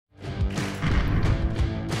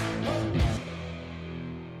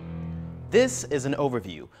This is an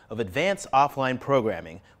overview of advanced offline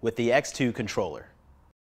programming with the X2 controller.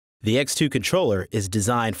 The X2 controller is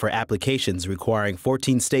designed for applications requiring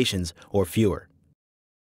 14 stations or fewer.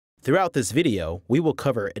 Throughout this video, we will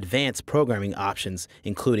cover advanced programming options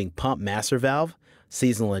including pump master valve,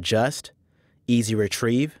 seasonal adjust, easy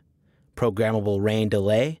retrieve, programmable rain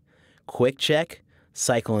delay, quick check,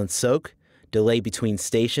 cycle and soak, delay between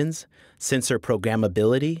stations, sensor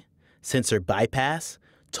programmability, sensor bypass,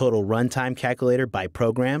 total runtime calculator by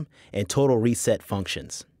program, and total reset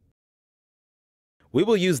functions. We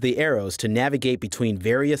will use the arrows to navigate between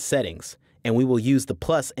various settings, and we will use the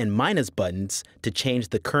plus and minus buttons to change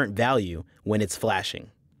the current value when it's flashing.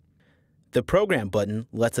 The Program button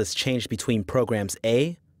lets us change between programs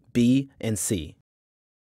A, B, and C.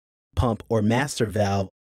 Pump or master valve.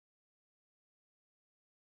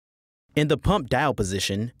 In the pump dial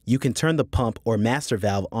position, you can turn the pump or master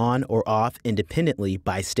valve on or off independently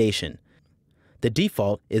by station. The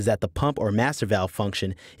default is that the pump or master valve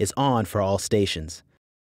function is on for all stations.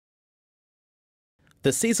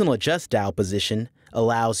 The seasonal adjust dial position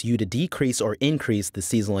allows you to decrease or increase the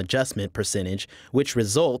seasonal adjustment percentage, which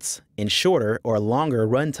results in shorter or longer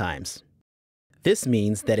run times. This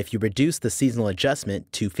means that if you reduce the seasonal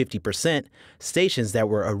adjustment to 50%, stations that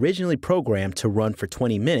were originally programmed to run for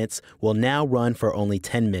 20 minutes will now run for only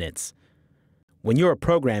 10 minutes. When you are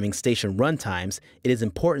programming station run times, it is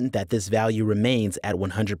important that this value remains at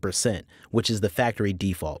 100%, which is the factory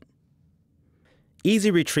default. Easy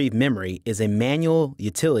Retrieve Memory is a manual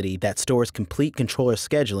utility that stores complete controller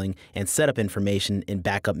scheduling and setup information in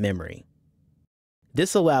backup memory.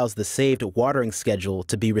 This allows the saved watering schedule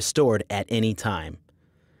to be restored at any time.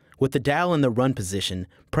 With the dial in the run position,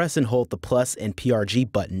 press and hold the plus and PRG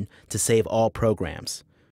button to save all programs.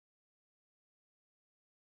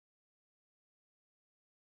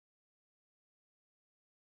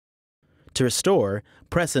 To restore,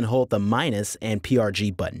 press and hold the minus and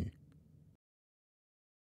PRG button.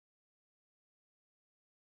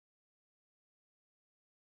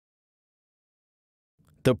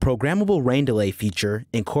 The programmable rain delay feature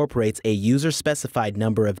incorporates a user-specified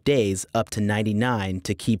number of days up to 99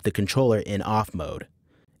 to keep the controller in off mode,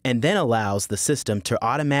 and then allows the system to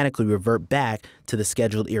automatically revert back to the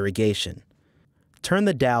scheduled irrigation. Turn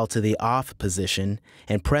the dial to the off position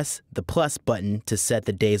and press the plus button to set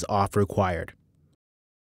the days off required.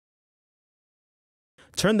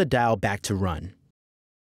 Turn the dial back to run.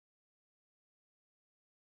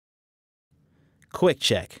 Quick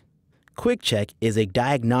check. Quick check is a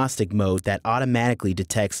diagnostic mode that automatically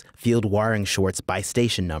detects field wiring shorts by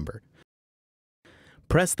station number.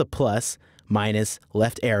 Press the plus, minus,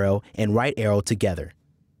 left arrow, and right arrow together.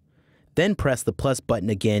 Then press the plus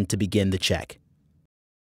button again to begin the check.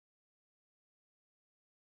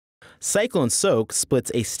 Cycle and soak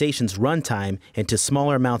splits a station's runtime into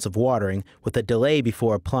smaller amounts of watering with a delay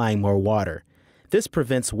before applying more water. This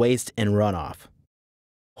prevents waste and runoff.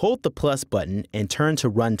 Hold the plus button and turn to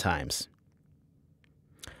run times.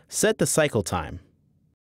 Set the cycle time.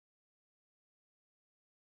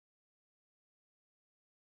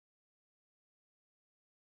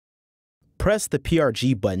 Press the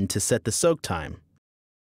PRG button to set the soak time.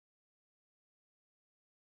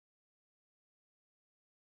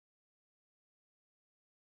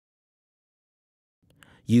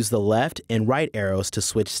 Use the left and right arrows to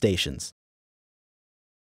switch stations.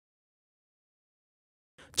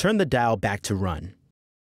 Turn the dial back to run.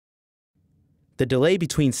 The delay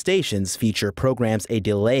between stations feature programs a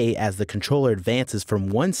delay as the controller advances from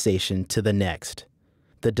one station to the next.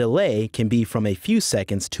 The delay can be from a few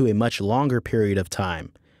seconds to a much longer period of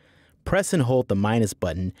time. Press and hold the minus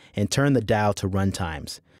button and turn the dial to run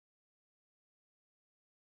times.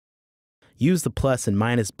 Use the plus and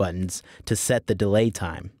minus buttons to set the delay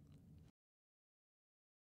time.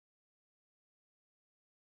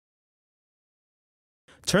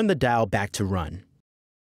 Turn the dial back to run.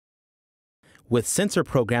 With sensor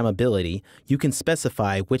programmability, you can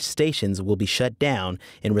specify which stations will be shut down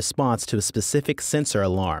in response to a specific sensor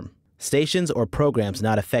alarm. Stations or programs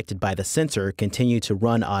not affected by the sensor continue to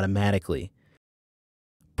run automatically.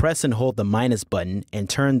 Press and hold the minus button and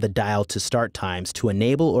turn the dial to start times to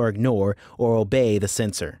enable or ignore or obey the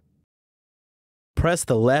sensor. Press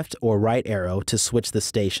the left or right arrow to switch the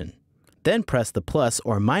station. Then press the plus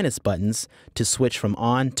or minus buttons to switch from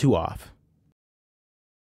on to off.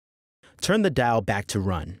 Turn the dial back to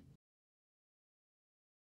run.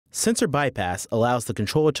 Sensor bypass allows the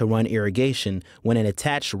controller to run irrigation when an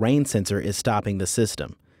attached rain sensor is stopping the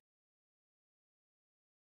system.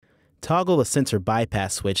 Toggle the sensor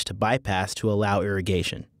bypass switch to bypass to allow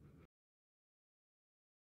irrigation.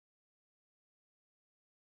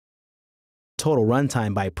 total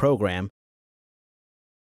runtime by program.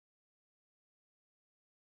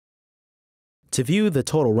 To view the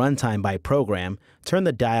total runtime by program, turn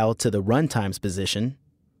the dial to the runtimes position.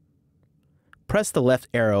 Press the left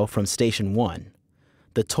arrow from Station 1.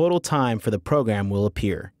 The total time for the program will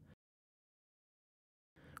appear.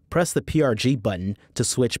 Press the PRG button to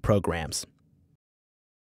switch programs.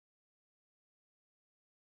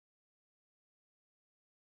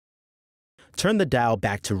 Turn the dial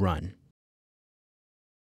back to run.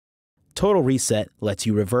 Total Reset lets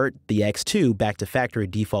you revert the X2 back to factory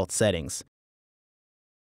default settings.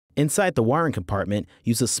 Inside the wiring compartment,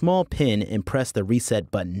 use a small pin and press the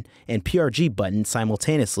Reset button and PRG button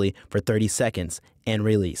simultaneously for 30 seconds and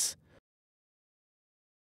release.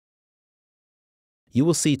 You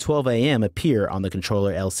will see 12 a.m. appear on the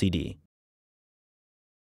controller LCD.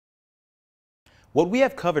 What we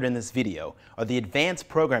have covered in this video are the advanced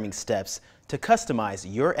programming steps to customize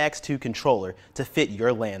your X2 controller to fit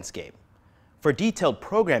your landscape. For detailed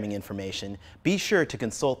programming information, be sure to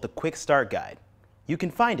consult the Quick Start Guide. You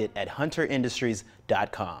can find it at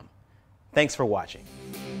hunterindustries.com. Thanks for watching.